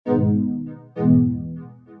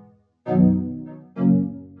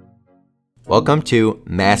Welcome to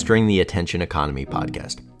Mastering the Attention Economy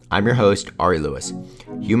podcast. I'm your host, Ari Lewis.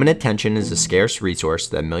 Human attention is a scarce resource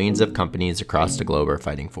that millions of companies across the globe are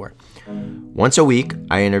fighting for. Once a week,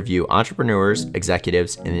 I interview entrepreneurs,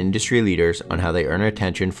 executives, and industry leaders on how they earn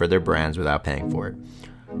attention for their brands without paying for it.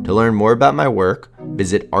 To learn more about my work,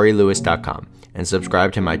 visit arilewis.com and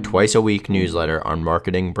subscribe to my twice-a-week newsletter on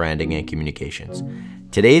marketing, branding, and communications.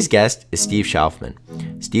 Today's guest is Steve Schaufman.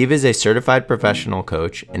 Steve is a certified professional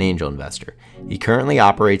coach and angel investor. He currently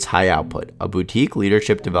operates High Output, a boutique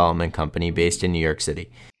leadership development company based in New York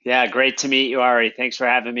City. Yeah, great to meet you, Ari. Thanks for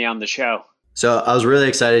having me on the show. So I was really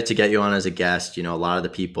excited to get you on as a guest. A lot of the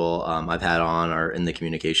people I've had on are in the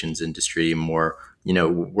communications industry, more,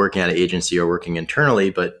 working at an agency or working internally,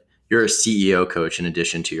 but you're a CEO coach in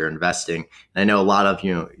addition to your investing. And I know a lot of,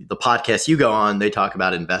 the podcasts you go on, they talk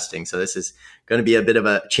about investing. So this is going to be a bit of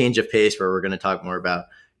a change of pace where we're going to talk more about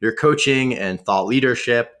your coaching and thought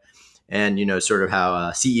leadership and, sort of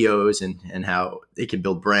how CEOs and how they can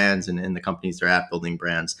build brands and the companies they're at building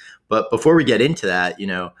brands. But before we get into that,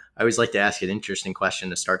 I always like to ask an interesting question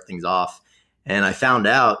to start things off. And I found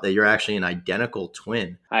out that you're actually an identical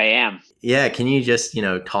twin. I am. Yeah. Can you just,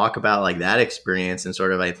 talk about like that experience and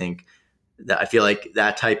sort of, I feel like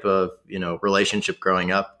that type of, relationship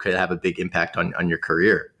growing up could have a big impact on your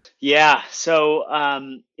career. Yeah. So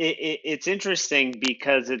it's interesting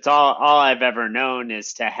because it's all I've ever known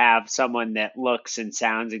is to have someone that looks and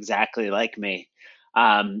sounds exactly like me.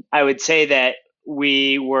 I would say that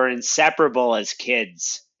we were inseparable as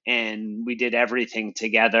kids and we did everything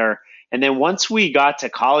together. And then once we got to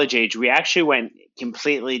college age, we actually went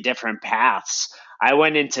completely different paths. I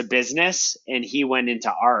went into business and he went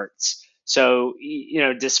into arts. So,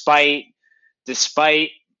 despite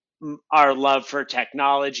our love for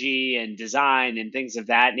technology and design and things of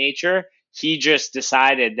that nature, he just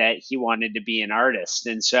decided that he wanted to be an artist.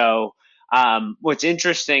 And so, what's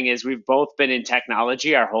interesting is we've both been in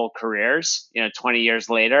technology our whole careers. 20 years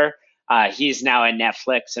later, he's now at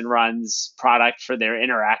Netflix and runs product for their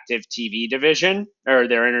interactive TV division or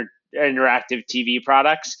their interactive TV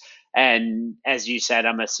products. And as you said,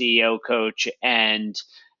 I'm a CEO coach and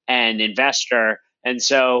investor. And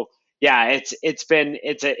so, yeah, it's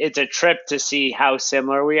a trip to see how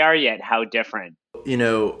similar we are, yet how different.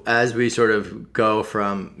 As we sort of go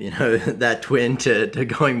from, that twin to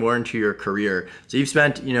going more into your career. So you've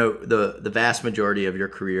spent, the vast majority of your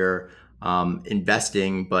career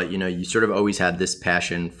investing, but, you sort of always had this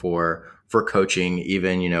passion for coaching,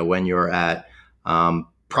 even, when you're at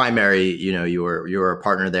Primary, you were a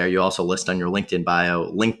partner there. You also list on your LinkedIn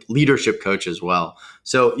bio, leadership coach as well.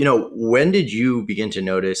 So, when did you begin to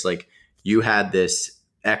notice like you had this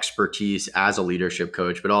expertise as a leadership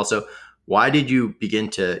coach, but also why did you begin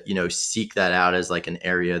to, seek that out as like an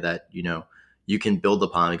area that, you can build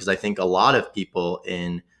upon? Because I think a lot of people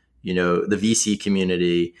in, the VC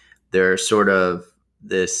community, there's sort of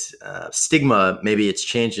this stigma, maybe it's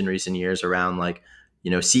changed in recent years around like,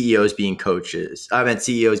 CEOs being coaches. I meant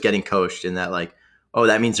CEOs getting coached and that like, oh,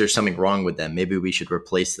 that means there's something wrong with them. Maybe we should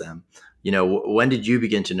replace them. When did you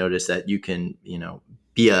begin to notice that you can,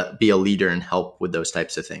 be a leader and help with those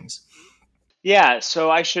types of things? Yeah, so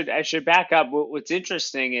I should back up. What's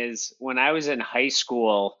interesting is when I was in high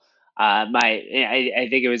school, I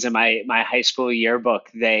think it was in my high school yearbook.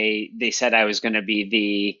 They said I was going to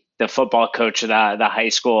be the football coach of the high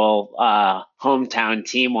school hometown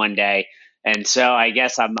team one day, and so I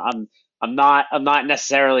guess I'm not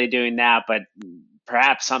necessarily doing that, but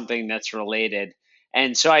perhaps something that's related.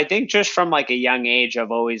 And so I think just from like a young age, I've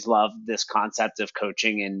always loved this concept of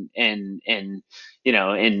coaching and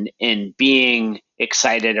being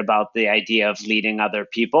excited about the idea of leading other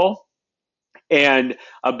people. And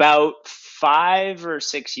about 5 or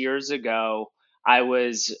 6 years ago, I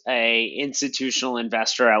was a institutional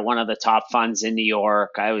investor at one of the top funds in New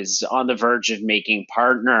York. I was on the verge of making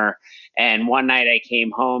partner. And one night I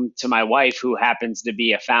came home to my wife, who happens to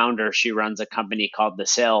be a founder. She runs a company called The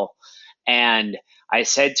Sill. And I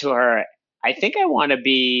said to her, I think I want to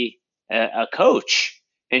be a coach.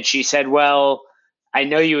 And she said, well, I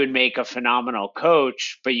know you would make a phenomenal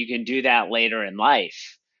coach, but you can do that later in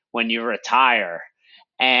life when you retire.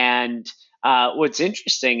 And what's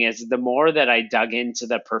interesting is the more that I dug into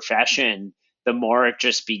the profession, the more it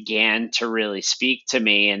just began to really speak to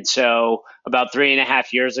me. And so about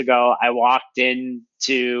 3.5 years ago, I walked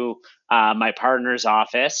into my partner's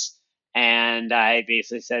office and I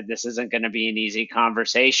basically said, this isn't going to be an easy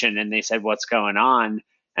conversation. And they said, what's going on?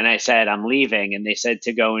 And I said, I'm leaving. And they said,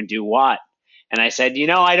 to go and do what? And I said,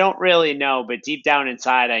 I don't really know, but deep down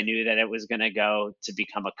inside, I knew that it was going to go to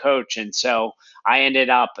become a coach. And so I ended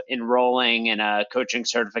up enrolling in a coaching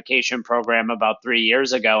certification program about 3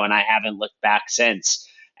 years ago, and I haven't looked back since.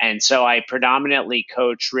 And so I predominantly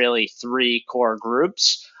coach really three core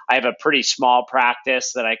groups. I have a pretty small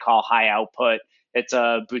practice that I call High Output. It's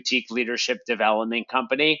a boutique leadership development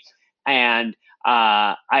company. And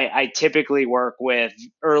I typically work with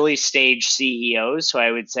early stage CEOs. So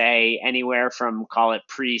I would say anywhere from call it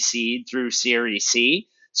pre seed through Series C.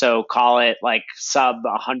 So call it like sub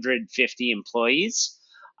 150 employees.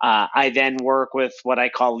 I then work with what I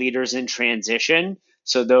call leaders in transition.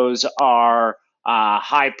 So those are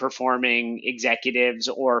high performing executives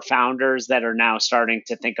or founders that are now starting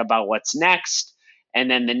to think about what's next. And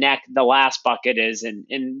then the last bucket is,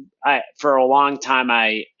 for a long time,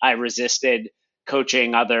 I resisted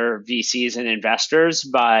coaching other VCs and investors,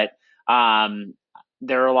 but um,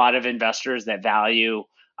 there are a lot of investors that value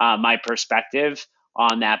my perspective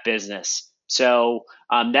on that business. So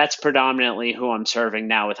that's predominantly who I'm serving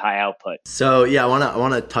now with High Output. So yeah, I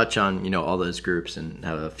want to touch on all those groups and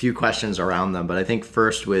have a few questions around them. But I think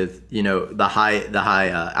first with the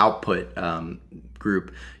high output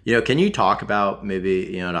group, can you talk about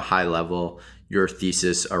maybe at a high level your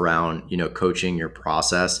thesis around coaching, your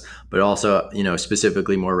process, but also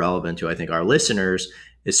specifically more relevant to I think our listeners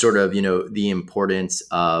is sort of the importance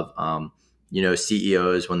of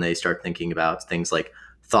CEOs when they start thinking about things like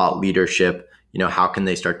thought leadership. How can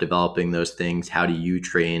they start developing those things? How do you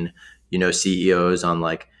train CEOs on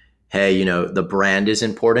like, hey, the brand is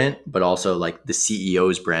important, but also like the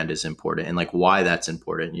CEO's brand is important and like why that's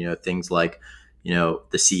important. Things like the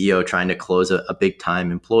CEO trying to close a big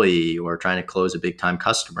time employee or trying to close a big time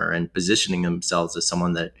customer and positioning themselves as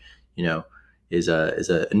someone that is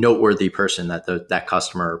a noteworthy person that that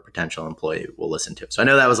customer or potential employee will listen to. So I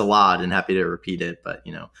know that was a lot and happy to repeat it, but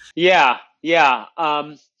Yeah, yeah.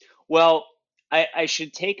 Well, I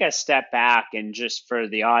should take a step back and just for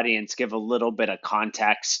the audience give a little bit of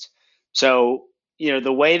context. So,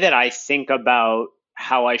 the way that I think about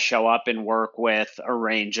how I show up and work with a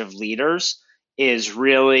range of leaders is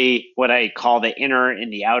really what I call the inner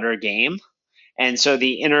and the outer game. And so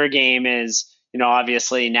the inner game is,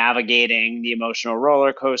 obviously navigating the emotional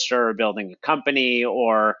roller coaster or building a company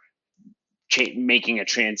or making a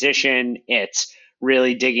transition. It's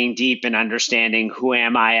really digging deep and understanding who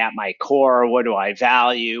am I at my core, what do I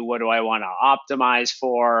value, what do I want to optimize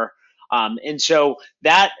for. And so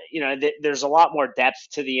that there's a lot more depth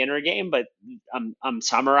to the inner game, but I'm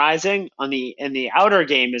summarizing. On the and the outer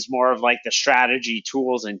game is more of like the strategy,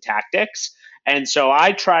 tools, and tactics. And so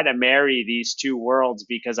I try to marry these two worlds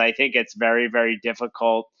because I think it's very, very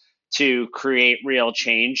difficult to create real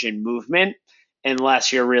change and movement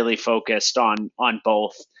unless you're really focused on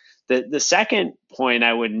both. The second point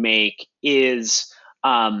I would make is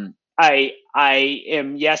I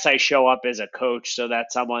am, yes, I show up as a coach, so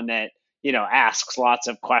that's someone that asks lots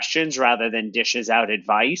of questions rather than dishes out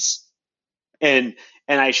advice. And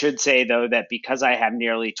I should say though that because I have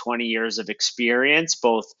nearly 20 years of experience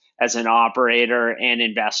both as an operator and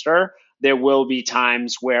investor, there will be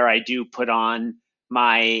times where I do put on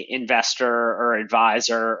my investor or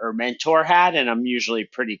advisor or mentor hat, and I'm usually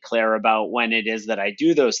pretty clear about when it is that I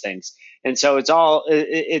do those things. And so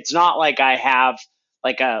it's not like I have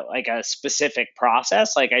like a specific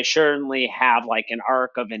process. Like I certainly have like an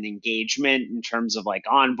arc of an engagement in terms of like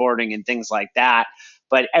onboarding and things like that,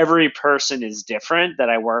 but every person is different that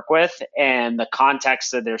I work with, and the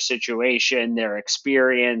context of their situation, their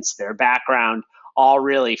experience, their background all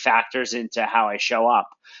really factors into how I show up.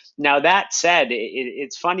 Now, that said,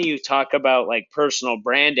 it's funny you talk about like personal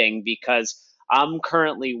branding because I'm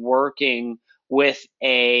currently working with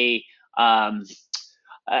a um,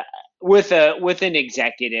 uh, with an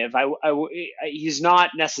executive. He's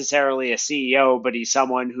not necessarily a CEO, but he's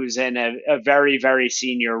someone who's in a very very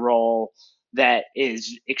senior role that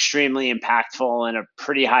is extremely impactful in a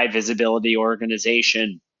pretty high visibility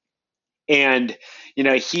organization. And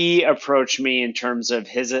he approached me in terms of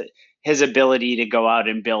his ability to go out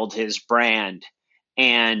and build his brand.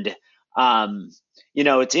 And um,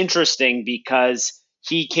 it's interesting because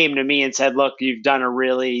he came to me and said, look, you've done a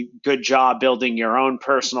really good job building your own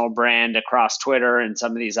personal brand across Twitter and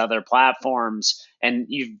some of these other platforms, and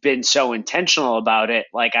you've been so intentional about it.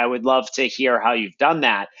 Like, I would love to hear how you've done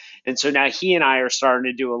that. And so now he and I are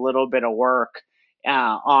starting to do a little bit of work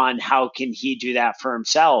on how can he do that for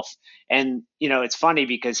himself. And it's funny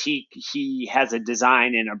because he has a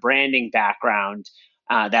design and a branding background,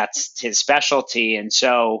 that's his specialty. And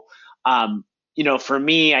so for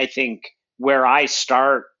me, I think where I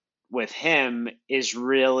start with him is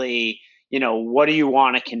really what do you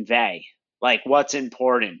want to convey? Like, what's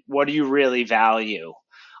important? What do you really value?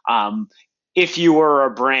 Um, if you were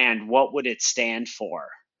a brand, what would it stand for?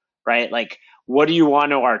 Right? Like, what do you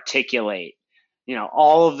want to articulate?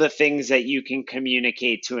 All of the things that you can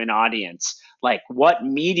communicate to an audience. Like, what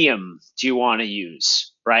medium do you want to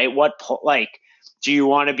use? Right? Do you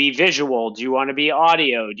want to be visual? Do you want to be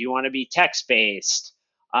audio? Do you want to be text based?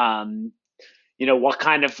 Um,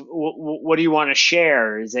 what do you want to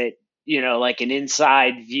share? Is it, like an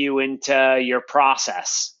inside view into your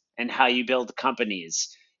process and how you build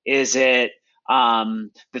companies? Is it the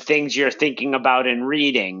things you're thinking about and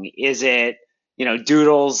reading? Is it,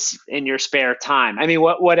 doodles in your spare time? I mean,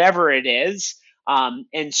 whatever it is.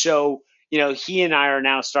 And so, he and I are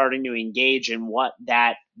now starting to engage in what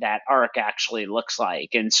that arc actually looks like.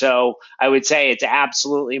 And so I would say it's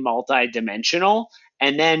absolutely multidimensional.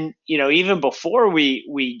 And then, even before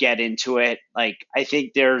we get into it, like, I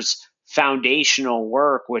think there's foundational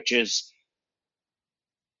work, which is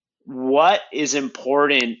what is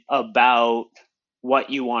important about what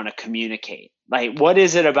you want to communicate. Like, what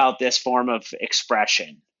is it about this form of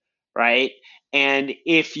expression, right? And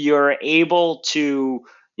if you're able to,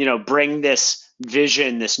 bring this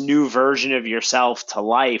vision, this new version of yourself to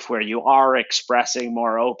life where you are expressing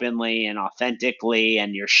more openly and authentically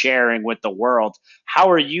and you're sharing with the world, how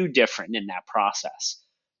are you different in that process?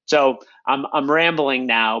 So I'm rambling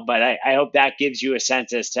now, but I hope that gives you a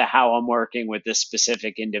sense as to how I'm working with this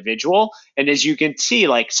specific individual. And as you can see,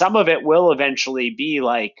 like, some of it will eventually be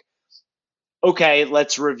like, okay,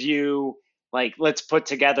 let's review, like, let's put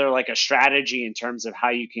together like a strategy in terms of how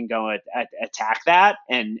you can go attack that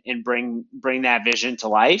and bring that vision to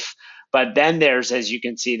life. But then there's, as you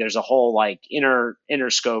can see, there's a whole like inner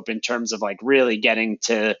scope in terms of like really getting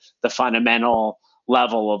to the fundamental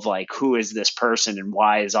level of like, who is this person and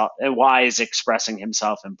why is expressing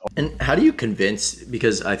himself important. And how do you convince?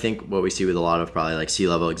 Because I think what we see with a lot of probably like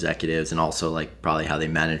C-level executives, and also like probably how they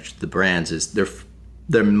manage the brands, is they're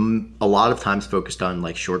a lot of times focused on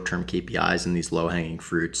like short-term KPIs and these low-hanging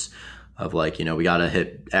fruits of like, we got to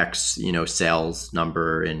hit X, sales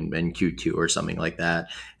number in Q2 or something like that.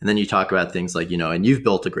 And then you talk about things like, and you've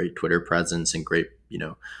built a great Twitter presence and great,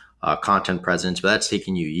 content presence, but that's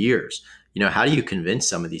taking you years. How do you convince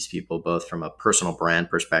some of these people, both from a personal brand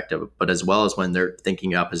perspective, but as well as when they're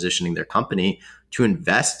thinking about positioning their company, to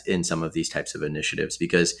invest in some of these types of initiatives?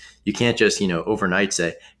 Because you can't just, overnight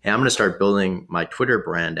say, hey, I'm going to start building my Twitter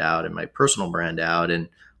brand out and my personal brand out, and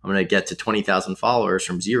I'm going to get to 20,000 followers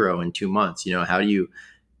from zero in 2 months. How do you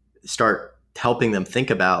start helping them think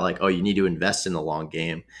about like, oh, you need to invest in the long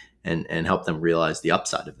game, and help them realize the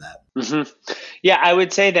upside of that? Mm-hmm. Yeah, I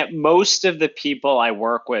would say that most of the people I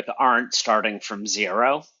work with aren't starting from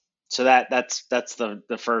zero. So that's the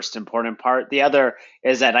first important part. The other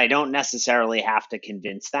is that I don't necessarily have to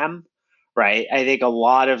convince them, right? I think a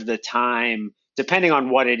lot of the time, depending on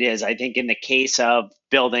what it is, I think in the case of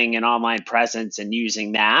building an online presence and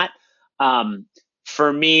using that, um,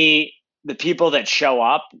 for me, the people that show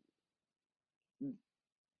up,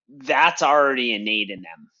 that's already innate in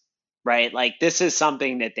them, right? Like, this is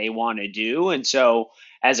something that they want to do. And so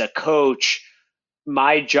as a coach,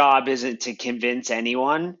 my job isn't to convince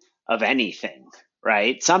anyone of anything,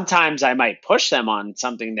 right? Sometimes I might push them on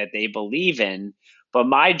something that they believe in, but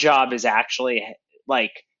my job is actually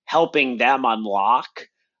like helping them unlock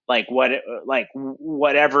like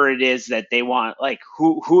whatever it is that they want, like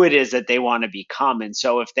who it is that they want to become. And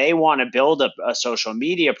so if they want to build a social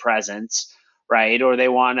media presence, right, or they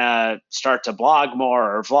want to start to blog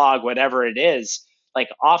more or vlog, whatever it is, like,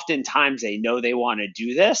 oftentimes they know they want to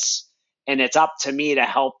do this, and it's up to me to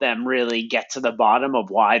help them really get to the bottom of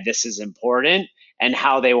why this is important and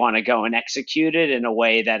how they want to go and execute it in a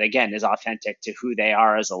way that, again, is authentic to who they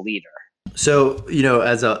are as a leader. So,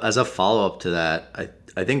 as a follow up to that,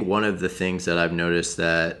 I think one of the things that I've noticed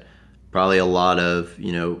that probably a lot of,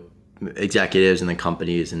 executives in the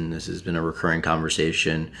companies, and this has been a recurring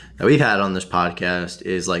conversation that we've had on this podcast,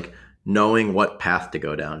 is like knowing what path to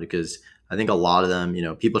go down. Because I think a lot of them,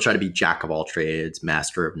 people try to be jack of all trades,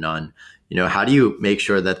 master of none. How do you make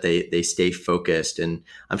sure that they stay focused? And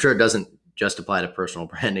I'm sure it doesn't just apply to personal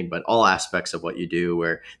branding, but all aspects of what you do,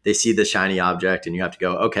 where they see the shiny object and you have to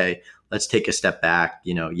go, okay, let's take a step back.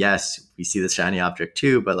 Yes, we see the shiny object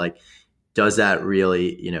too, but like, does that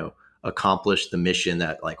really, accomplish the mission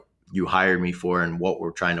that like you hired me for and what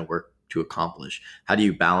we're trying to work to accomplish? How do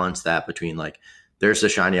you balance that between like, there's the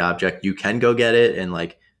shiny object, you can go get it, and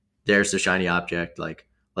like, there's the shiny object, like,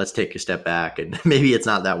 let's take a step back, and maybe it's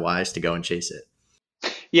not that wise to go and chase it.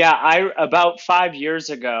 Yeah, I about 5 years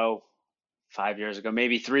ago, 5 years ago,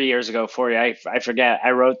 maybe 3 years ago, 4 years, I forget.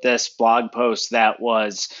 I wrote this blog post that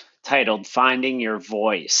was titled Finding Your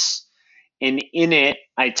Voice. And in it,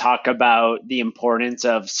 I talk about the importance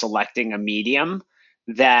of selecting a medium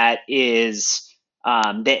that is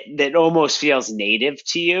that almost feels native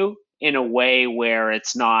to you in a way where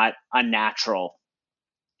it's not unnatural.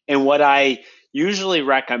 And what I usually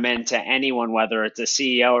recommend to anyone, whether it's a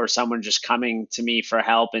CEO or someone just coming to me for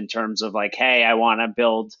help in terms of like, hey, I want to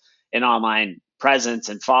build an online presence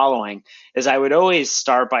and following, is I would always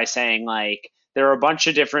start by saying, like, there are a bunch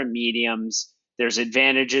of different mediums, there's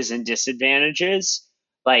advantages and disadvantages.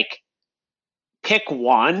 Like, pick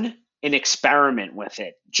one and experiment with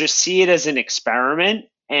it. Just see it as an experiment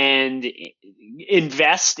and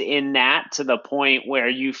invest in that to the point where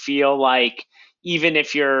you feel like even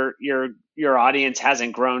if your audience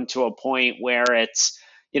hasn't grown to a point where it's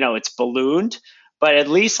it's ballooned, but at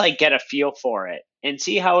least like get a feel for it and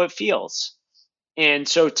see how it feels. And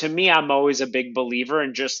so to me, I'm always a big believer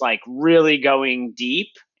in just like really going deep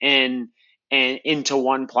and into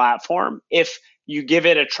one platform. If you give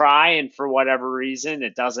it a try and for whatever reason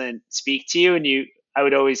it doesn't speak to you, and I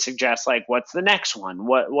would always suggest like, what's the next one?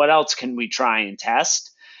 What else can we try and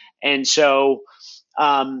test? And so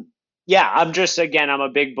um yeah, I'm a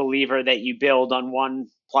big believer that you build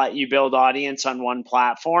audience on one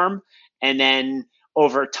platform, and then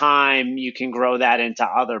over time you can grow that into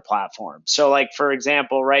other platforms. So like for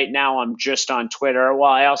example, right now I'm just on Twitter.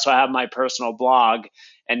 Well, I also have my personal blog,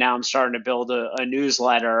 and now I'm starting to build a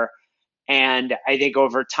newsletter. And I think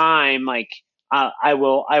over time, like I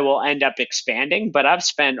will end up expanding. But I've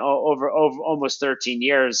spent over almost 13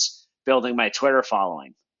 years building my Twitter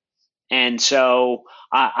following, and so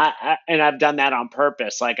and I've done that on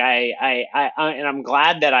purpose. Like and I'm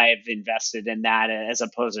glad that I've invested in that as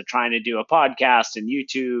opposed to trying to do a podcast and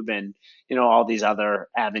YouTube and all these other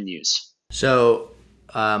avenues. So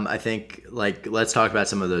I think like let's talk about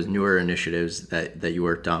some of those newer initiatives that you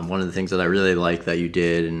worked on. One of the things that I really like that you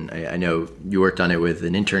did, and I know you worked on it with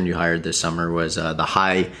an intern you hired this summer, was the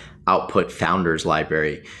High Output Founders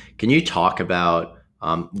Library. Can you talk about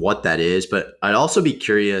what that is? But I'd also be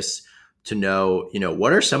curious to know,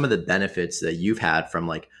 what are some of the benefits that you've had from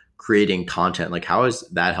like creating content? Like how has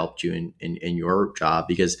that helped you in your job?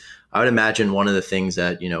 Because I would imagine one of the things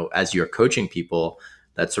that, as you're coaching people,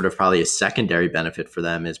 that's sort of probably a secondary benefit for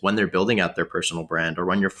them is when they're building out their personal brand, or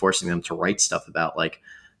when you're forcing them to write stuff about like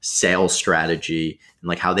sales strategy and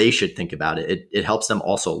like how they should think about it. It helps them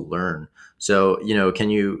also learn. So, can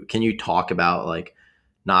you talk about like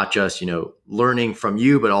not just, learning from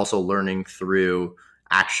you, but also learning through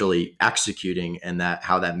actually executing, and that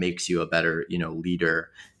how that makes you a better,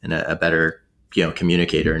 leader and a better,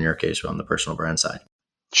 communicator in your case on the personal brand side.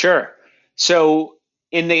 Sure. So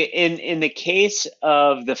in the case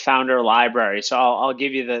of the founder library, so I'll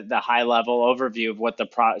give you the high level overview of what the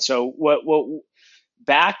pro. So what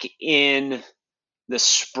back in the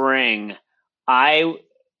spring, I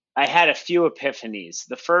I had a few epiphanies.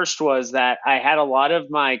 The first was that I had a lot of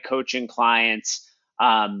my coaching clients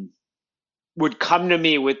um, would come to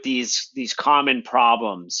me with these common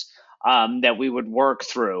problems that we would work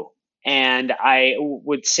through, and I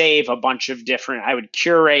would save a bunch of different. I would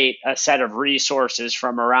curate a set of resources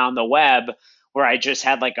from around the web where I just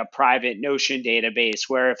had like a private Notion database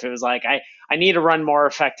where if it was like I need to run more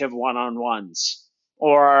effective one-on-ones,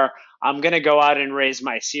 or I'm going to go out and raise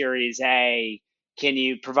my Series A, can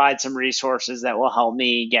you provide some resources that will help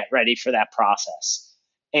me get ready for that process?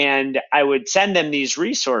 And I would send them these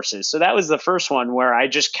resources. So that was the first one where I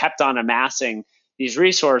just kept on amassing these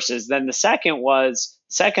resources. Then the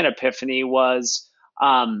second epiphany was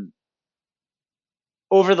um,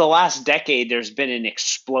 over the last decade, there's been an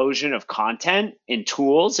explosion of content and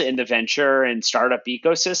tools in the venture and startup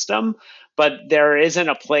ecosystem, but there isn't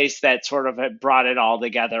a place that sort of had brought it all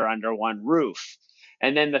together under one roof.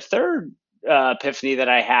 And then the third epiphany that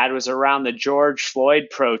I had was around the George Floyd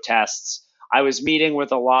protests. I was meeting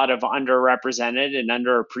with a lot of underrepresented and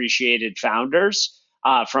underappreciated founders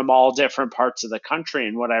from all different parts of the country.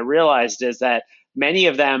 And what I realized is that many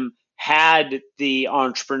of them had the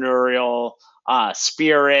entrepreneurial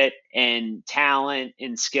spirit and talent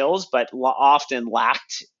and skills, but often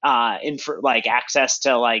lacked like access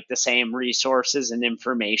to like the same resources and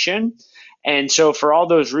information. And so, for all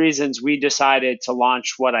those reasons, we decided to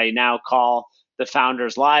launch what I now call the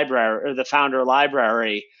Founders Library or the Founder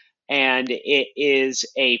Library. And it is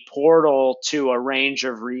a portal to a range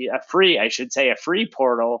of a free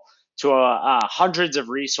portal to hundreds of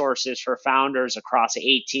resources for founders across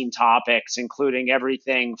 18 topics, including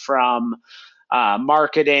everything from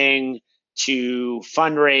marketing to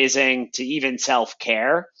fundraising to even self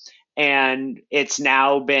care. And it's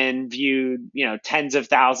now been viewed, tens of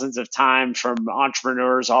thousands of times from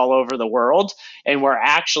entrepreneurs all over the world. And we're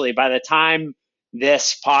actually, by the time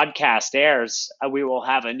this podcast airs, we will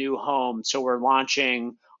have a new home. So we're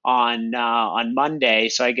launching on Monday.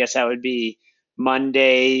 So I guess that would be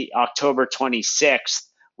Monday, October 26th.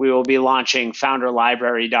 We will be launching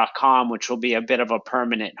founderlibrary.com, which will be a bit of a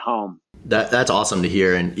permanent home. That's awesome to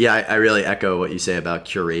hear, and yeah, I really echo what you say about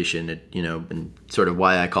curation. And sort of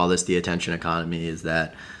why I call this the attention economy is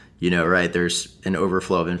that, right, there's an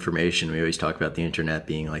overflow of information. We always talk about the internet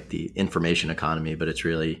being like the information economy, but it's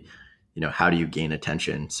really, how do you gain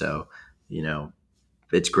attention? So, you know,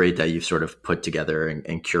 it's great that you've sort of put together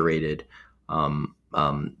and curated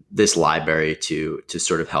this library to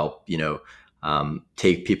sort of help,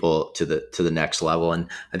 take people to the next level. And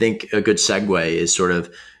I think a good segue is sort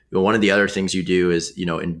of, one of the other things you do is,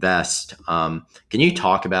 invest. Can you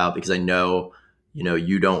talk about, because I know,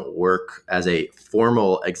 you don't work as a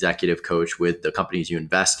formal executive coach with the companies you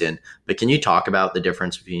invest in, but can you talk about the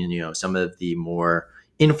difference between, some of the more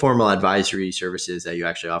informal advisory services that you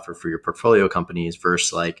actually offer for your portfolio companies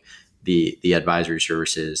versus like the advisory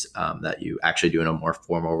services that you actually do in a more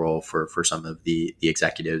formal role for some of the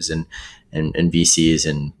executives and VCs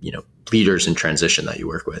and, leaders in transition that you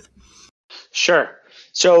work with? Sure.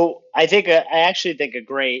 So I actually think a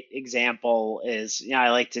great example is, I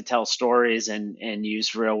like to tell stories and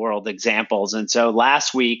use real world examples. And so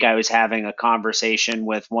last week I was having a conversation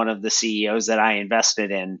with one of the CEOs that I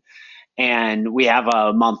invested in, and we have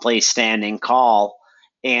a monthly standing call.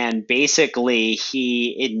 And basically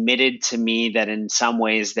he admitted to me that in some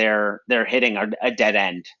ways they're hitting a dead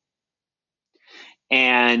end.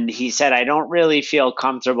 And he said, I don't really feel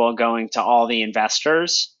comfortable going to all the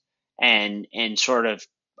investors and sort of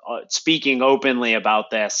speaking openly about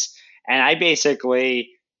this. And I basically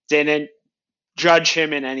didn't judge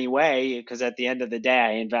him in any way, because at the end of the day,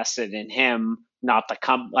 I invested in him, not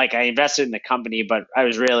like I invested in the company, but I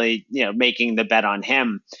was really, making the bet on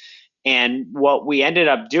him. And what we ended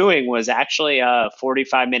up doing was actually a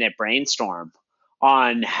 45-minute brainstorm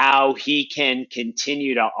on how he can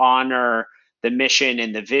continue to honor the mission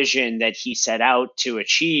and the vision that he set out to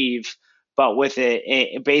achieve, but with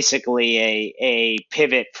basically a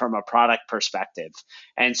pivot from a product perspective.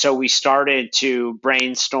 And so we started to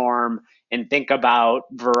brainstorm and think about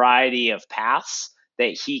variety of paths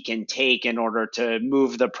that he can take in order to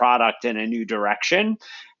move the product in a new direction.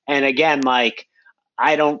 And again, like,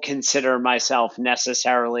 I don't consider myself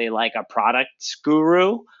necessarily like a product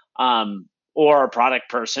guru, or a product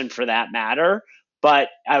person for that matter, but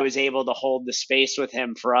I was able to hold the space with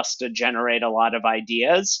him for us to generate a lot of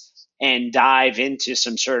ideas and dive into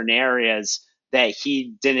some certain areas that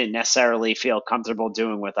he didn't necessarily feel comfortable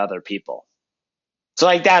doing with other people. So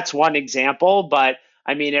like that's one example, but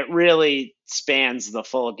I mean it really spans the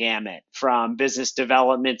full gamut from business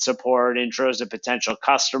development support, intros to potential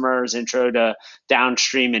customers, intro to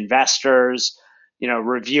downstream investors,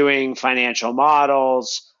 reviewing financial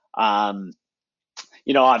models,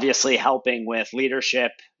 obviously helping with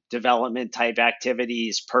leadership development type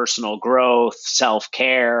activities, personal growth,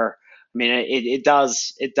 self-care. I mean, it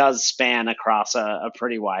does span across a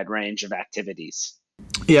pretty wide range of activities.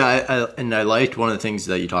 Yeah, and I liked one of the things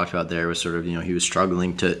that you talked about there was sort of, he was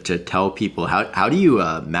struggling to tell people. How do you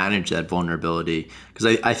manage that vulnerability?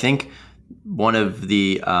 Because I think one of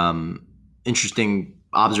the interesting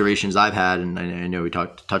observations I've had, and I know we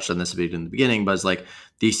touched on this a bit in the beginning, but it's like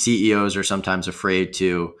these CEOs are sometimes afraid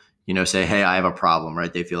to, say, hey, I have a problem,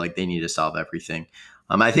 right? They feel like they need to solve everything.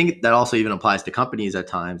 I think that also even applies to companies at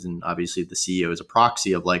times. And obviously the CEO is a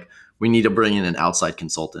proxy of like, we need to bring in an outside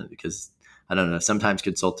consultant because I don't know, sometimes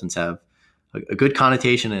consultants have a good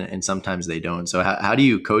connotation and sometimes they don't. So how do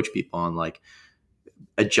you coach people on like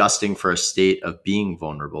adjusting for a state of being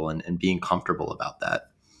vulnerable and being comfortable about that?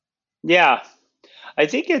 Yeah, I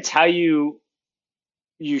think it's how you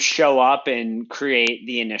show up and create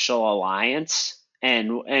the initial alliance,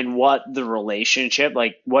 and what the relationship,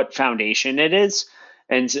 like what foundation it is,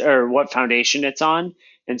 and or what foundation it's on.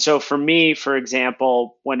 And so for me, for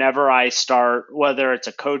example, whenever I start, whether it's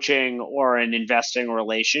a coaching or an investing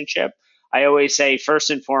relationship, I always say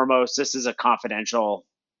first and foremost, this is a confidential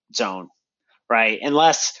zone, right?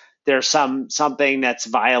 Unless there's something that's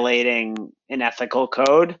violating an ethical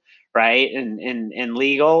code, right, and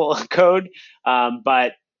legal code.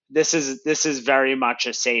 But this is very much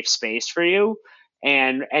a safe space for you,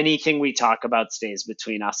 and anything we talk about stays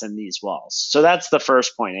between us and these walls. So that's the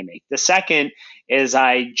first point I make. The second is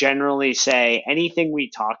I generally say anything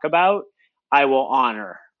we talk about, I will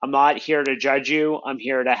honor. I'm not here to judge you. I'm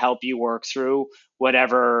here to help you work through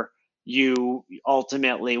whatever you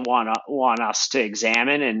ultimately want us to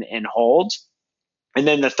examine and hold. And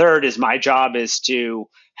then the third is my job is to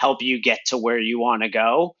help you get to where you want to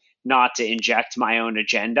go, not to inject my own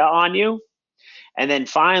agenda on you. And then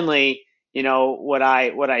finally, what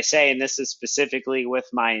I say, and this is specifically with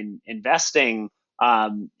my investing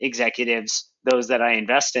executives, those that I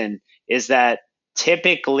invest in, is that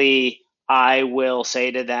typically I will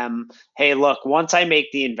say to them, hey, look, once I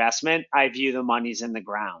make the investment, I view the money's in the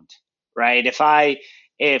ground, right?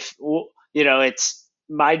 If it's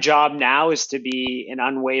my job now is to be an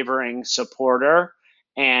unwavering supporter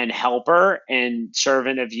and helper and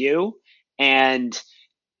servant of you. And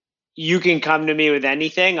you can come to me with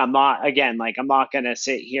anything. I'm not going to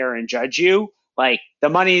sit here and judge you. Like the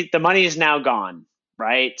money is now gone,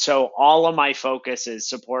 right? So all of my focus is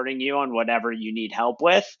supporting you on whatever you need help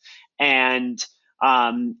with. And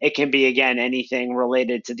it can be, again, anything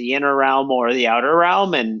related to the inner realm or the outer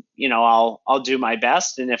realm. And, I'll do my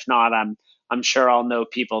best. And if not, I'm sure I'll know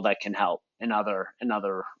people that can help in other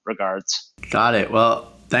regards. Got it.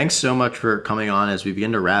 Well, thanks so much for coming on. As we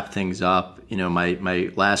begin to wrap things up,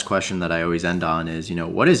 my last question that I always end on is,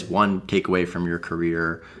 what is one takeaway from your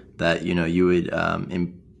career that, you would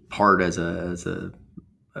impart as a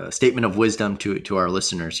statement of wisdom to our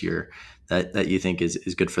listeners here that you think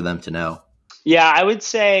is good for them to know? Yeah, I would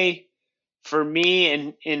say for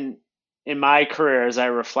me in my career, as I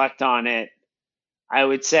reflect on it, I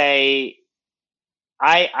would say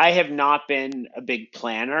I have not been a big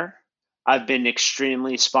planner. I've been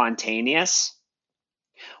extremely spontaneous,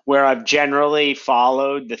 where I've generally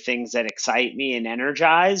followed the things that excite me and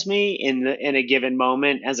energize me in a given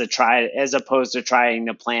moment, as opposed to trying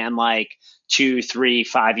to plan like 2, 3,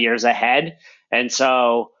 5 years ahead. And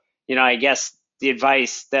so, I guess the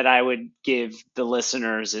advice that I would give the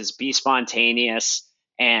listeners is be spontaneous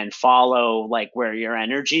and follow like where your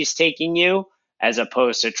energy is taking you, as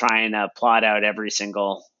opposed to trying to plot out every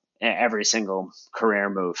single career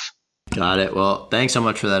move. Got it. Well, thanks so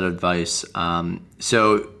much for that advice.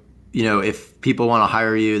 So, if people want to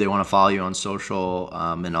hire you, they want to follow you on social,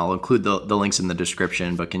 and I'll include the links in the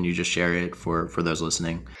description, but can you just share it for those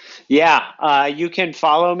listening? Yeah, you can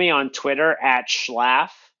follow me on Twitter at Schlaf.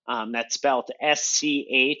 That's spelled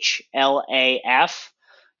SCHLAF.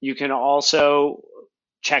 You can also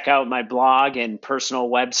check out my blog and personal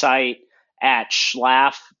website at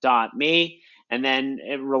schlaf.me. And then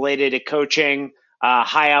related to coaching,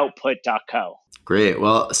 highoutput.co. Great.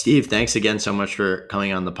 Well, Steve, thanks again so much for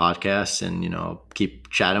coming on the podcast, and, I'll keep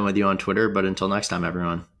chatting with you on Twitter, but until next time,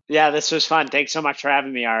 everyone. Yeah, this was fun. Thanks so much for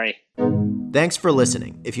having me, Ari. Thanks for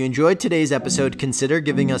listening. If you enjoyed today's episode, consider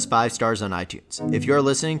giving us 5 stars on iTunes. If you're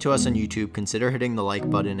listening to us on YouTube, consider hitting the like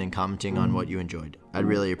button and commenting on what you enjoyed. I'd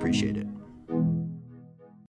really appreciate it.